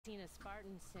Seen a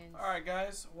Spartan since. Alright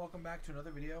guys, welcome back to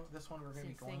another video. This one we're going to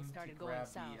be going to grab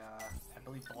the, I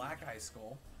believe, Black Eye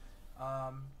Skull.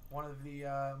 One of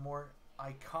the more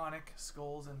iconic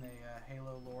skulls in the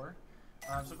Halo lore.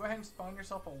 So go ahead and spawn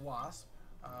yourself a Wasp.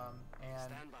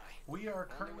 And we are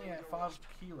currently at 5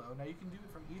 Kilo. Now you can do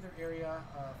it from either area,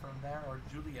 from there or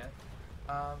Juliet.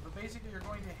 But basically you're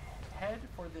going to head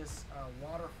for this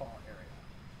waterfall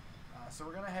area. So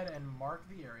we're going to head and mark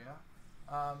the area.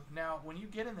 Now, when you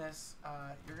get in this,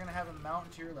 you're going to have a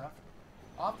mountain to your left.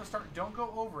 Off the start, don't go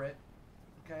over it,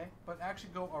 okay? But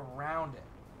actually go around it.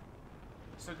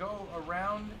 So go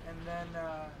around, and then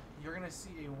you're going to see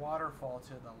a waterfall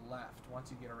to the left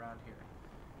once you get around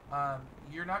here.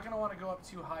 You're not going to want to go up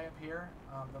too high up here.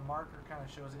 The marker kind of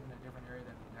shows it in a different area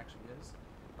than it actually is.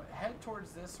 But head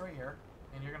towards this right here,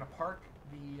 and you're going to park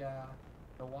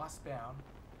the Wasp down.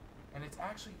 And it's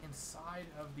actually inside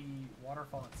of the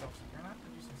waterfall itself, so you're going to have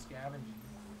to do some scavenging.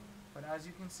 But as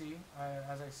you can see,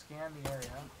 as I scan the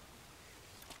area,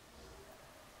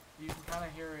 you can kind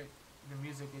of hear the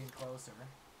music getting closer.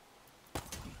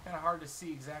 Kind of hard to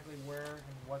see exactly where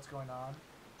and what's going on,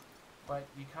 but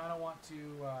you kind of want to,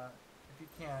 if you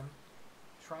can,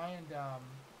 try and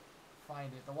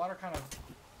find it. The water kind of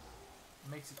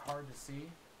makes it hard to see,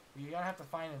 but you're going to have to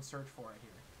find and search for it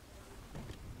here.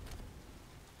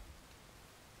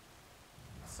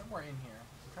 Somewhere in here.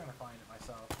 I'm trying to find it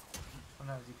myself.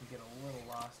 Sometimes you can get a little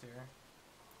lost here.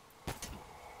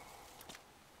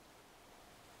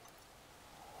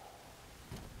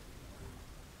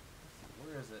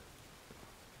 Where is it?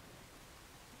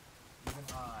 Even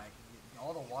I can get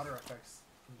all the water effects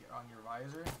can get on your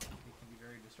visor. It can be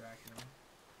very distracting.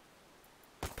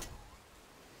 But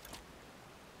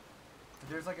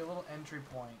there's like a little entry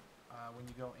point when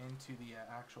you go into the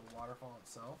actual waterfall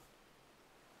itself.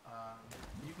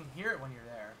 You can hear it when you're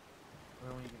there,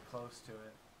 or when you get close to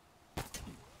it.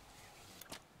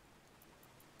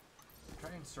 Try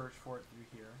and search for it through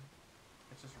here.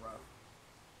 It's just rough.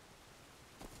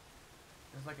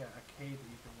 There's like a cave that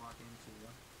you can walk into.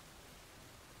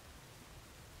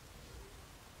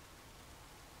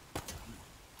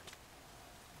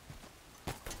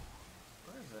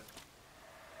 Where is it?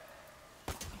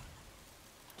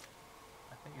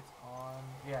 I think it's on...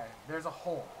 Yeah, there's a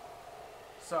hole.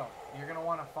 So, you're going to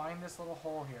want to find this little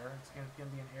hole here. It's going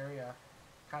to be an area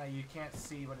kind of you can't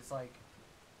see, but it's like,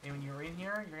 and when you're in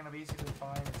here, you're going to basically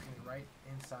find it's going to be right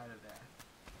inside of there.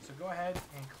 So go ahead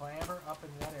and clamber up in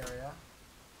that area.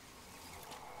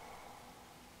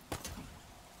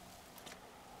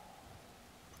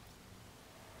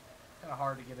 Kind of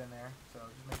hard to get in there, so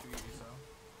just make sure you do so.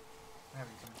 I'm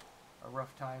having a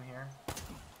rough time here.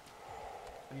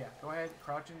 But yeah, go ahead,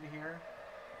 crouch into here.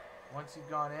 Once you've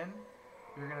gone in,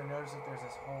 you're going to notice that there's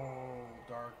this whole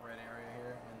dark red area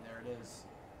here, and there it is.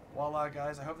 Voila,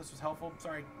 guys. I hope this was helpful.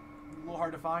 Sorry, a little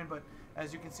hard to find, but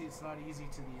as you can see, it's not easy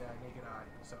to the naked eye.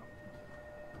 So.